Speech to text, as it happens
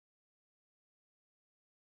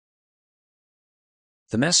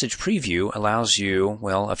The message preview allows you,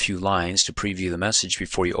 well, a few lines to preview the message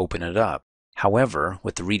before you open it up. However,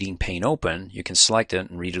 with the reading pane open, you can select it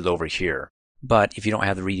and read it over here. But if you don't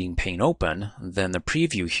have the reading pane open, then the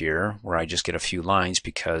preview here, where I just get a few lines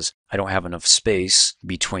because I don't have enough space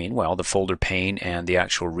between, well, the folder pane and the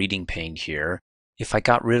actual reading pane here. If I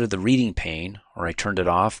got rid of the reading pane, or I turned it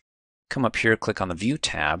off, come up here, click on the View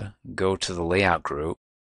tab, go to the Layout group,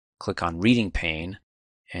 click on Reading Pane,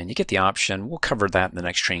 and you get the option. We'll cover that in the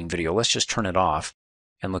next training video. Let's just turn it off,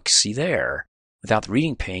 and look, see there. Without the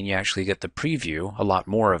reading pane, you actually get the preview, a lot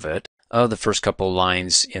more of it, of the first couple of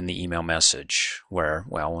lines in the email message, where,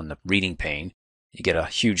 well, in the reading pane, you get a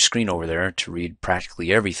huge screen over there to read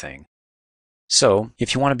practically everything. So,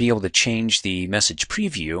 if you want to be able to change the message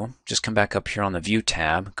preview, just come back up here on the View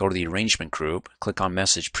tab, go to the Arrangement group, click on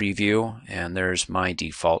Message Preview, and there's my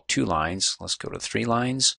default 2 lines. Let's go to 3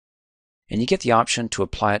 lines. And you get the option to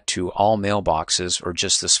apply it to all mailboxes or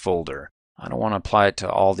just this folder. I don't want to apply it to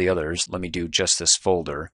all the others. Let me do just this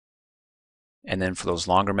folder. And then for those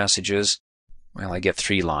longer messages, well, I get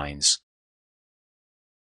 3 lines.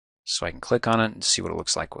 So I can click on it and see what it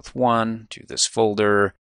looks like with 1, do this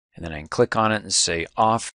folder, and then I can click on it and say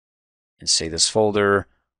off, and say this folder.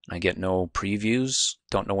 I get no previews,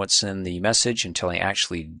 don't know what's in the message until I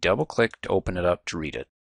actually double click to open it up to read it.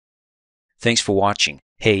 Thanks for watching.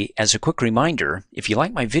 Hey, as a quick reminder, if you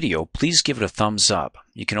like my video, please give it a thumbs up.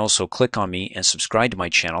 You can also click on me and subscribe to my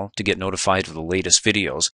channel to get notified of the latest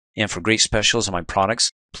videos. And for great specials on my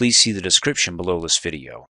products, please see the description below this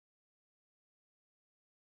video.